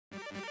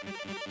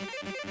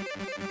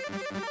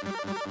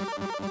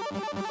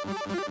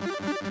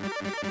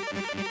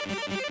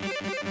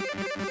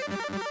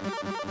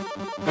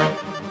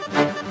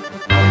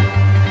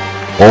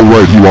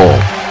Alright, you all,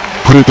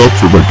 put it up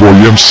for my boy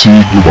MC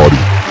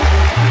GORBATY.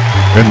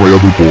 And my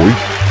other boy,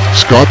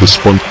 Scott the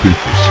Spunc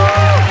Papers.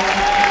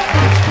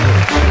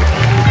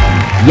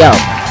 Yo,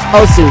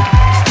 Osu,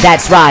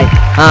 that's right,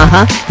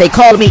 they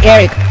call me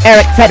Eric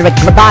Frederick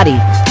GORBATY.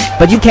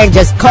 But you can't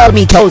just call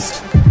me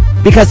Toast,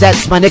 because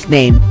that's my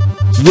nickname.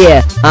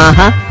 Yeah,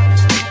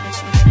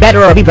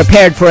 Better be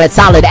prepared for a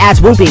solid ass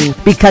whooping,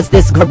 because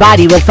this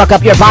GORBATY will fuck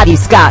up your body,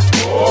 Scott.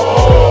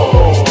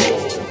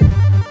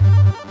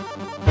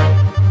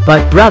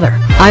 But brother,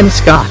 I'm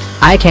Scott,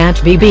 I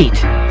can't be beat.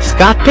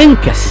 Scott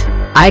Pincus,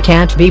 I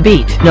can't be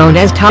beat. Known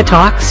as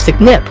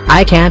Toxic Nip,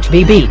 I can't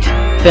be beat.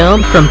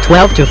 Filmed from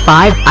 12 to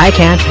 5, I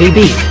can't be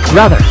beat.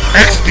 Brother,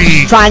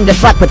 XD! Trying to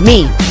fuck with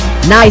me.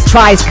 Nice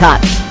try,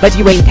 Scott, but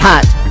you ain't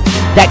hot.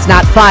 That's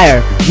not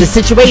fire. The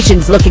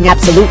situation's looking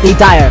absolutely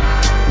dire.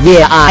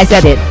 Yeah, I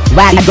said it.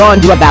 What you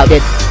gonna do about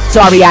it?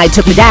 Sorry I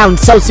took you down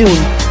so soon.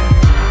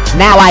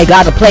 Now I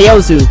gotta play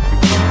Osu.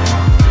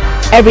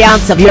 Every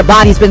ounce of your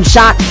body's been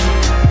shot,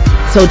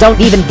 so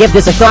don't even give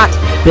this a thought,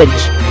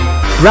 bitch.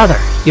 brother,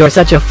 you're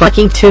such a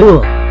fucking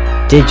tool.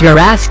 Did your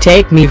ass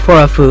take me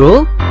for a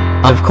fool?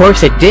 Of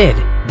course it did.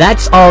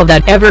 That's all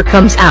that ever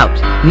comes out.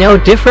 No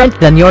different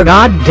than your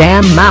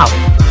goddamn mouth.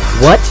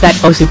 What's that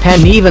Osu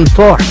pen even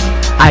for?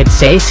 I'd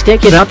say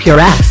stick it up your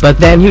ass, but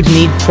then you'd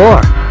need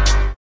 4.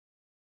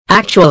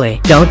 Actually,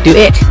 don't do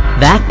it.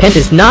 That pen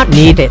does not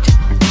need it.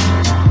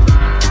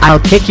 I'll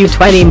kick you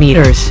 20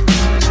 meters.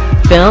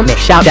 Film a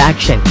shout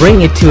action,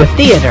 bring it to a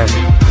theater.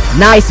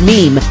 Nice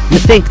meme, you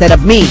think that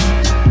of me?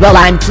 Well,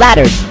 I'm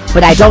flattered,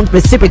 but I don't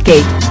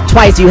reciprocate.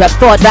 Twice you have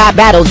fought rap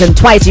battles and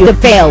twice you have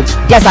failed.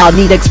 Guess I'll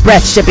need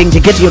express shipping to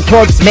get your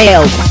corpse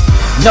mailed.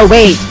 No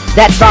wait,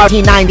 that's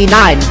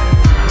 $14.99.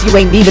 You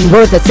ain't even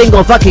worth a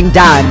single fucking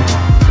dime.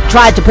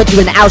 Tried to put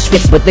you in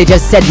Auschwitz but they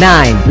just said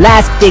 9.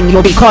 Last thing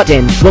you'll be caught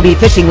in will be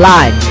fishing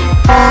line.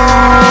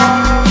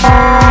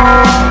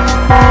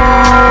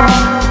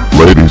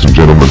 Ladies and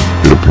gentlemen,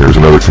 it appears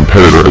another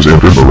competitor has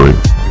entered the ring.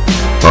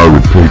 I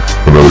repeat,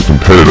 another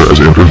competitor has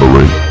entered the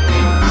ring.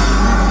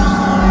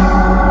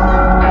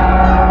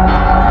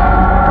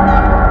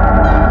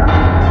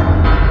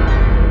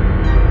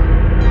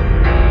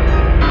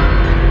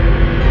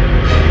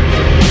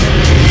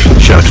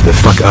 Shut the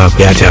fuck up,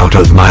 get out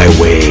of my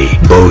way.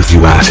 Both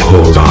you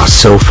assholes are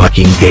so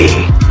fucking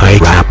gay. I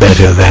rap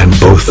better than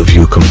both of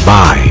you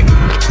combined.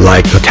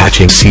 Like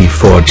attaching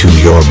C4 to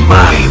your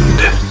mind.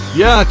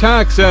 Yeah,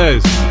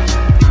 taxes.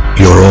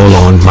 You're all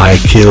on my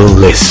kill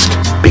list,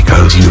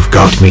 because you've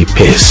got me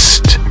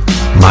pissed.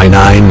 My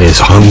 9 is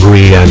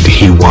hungry and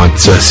he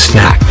wants a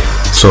snack,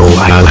 so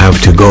I'll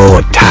have to go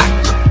attack.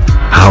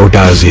 How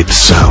does it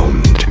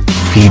sound?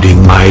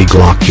 Feeding my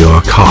Glock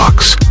your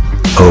cocks.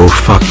 Oh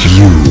fuck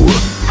you.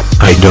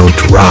 I don't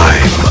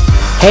rhyme.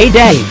 Hey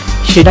Dave,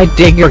 should I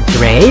dig your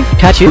grave?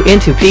 Cut you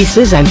into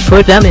pieces and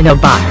put them in a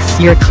box.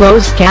 Your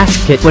closed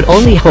casket would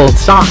only hold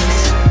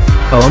socks.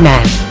 Oh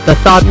man, the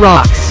thought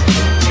rocks.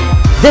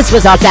 This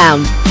was our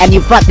sound, and you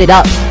fucked it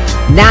up.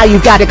 Now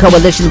you've got a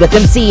coalition with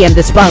MC and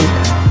the Spunc.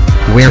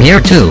 We're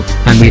here too,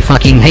 and we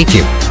fucking hate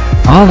you.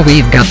 All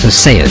we've got to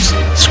say is,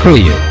 screw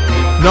you.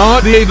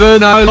 Not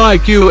even I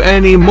like you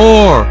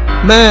anymore.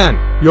 Man,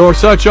 you're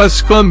such a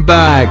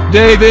scumbag.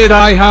 David,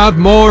 I have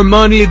more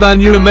money than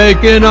you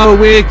make in a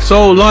week,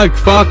 so like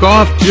fuck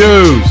off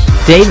Jews.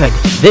 David,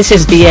 this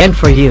is the end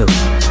for you.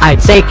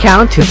 I'd say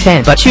count to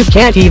 10, but you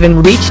can't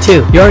even reach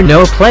 2. You're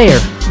no player.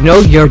 No,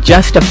 you're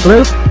just a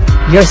fluke.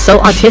 You're so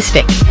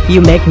autistic,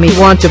 you make me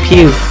want to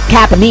puke.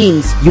 Kappa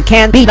means you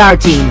can't beat our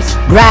teams.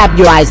 Grab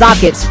your eye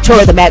sockets,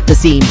 tore them at the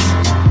seams.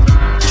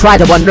 Try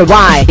to wonder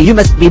why, you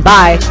must be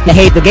bi. You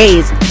hate the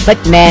gays, but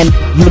man,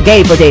 you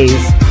gay for days.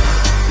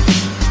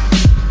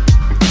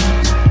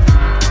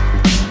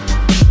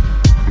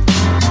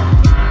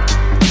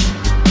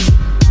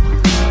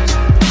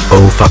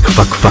 Oh fuck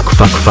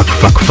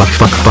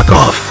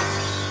off.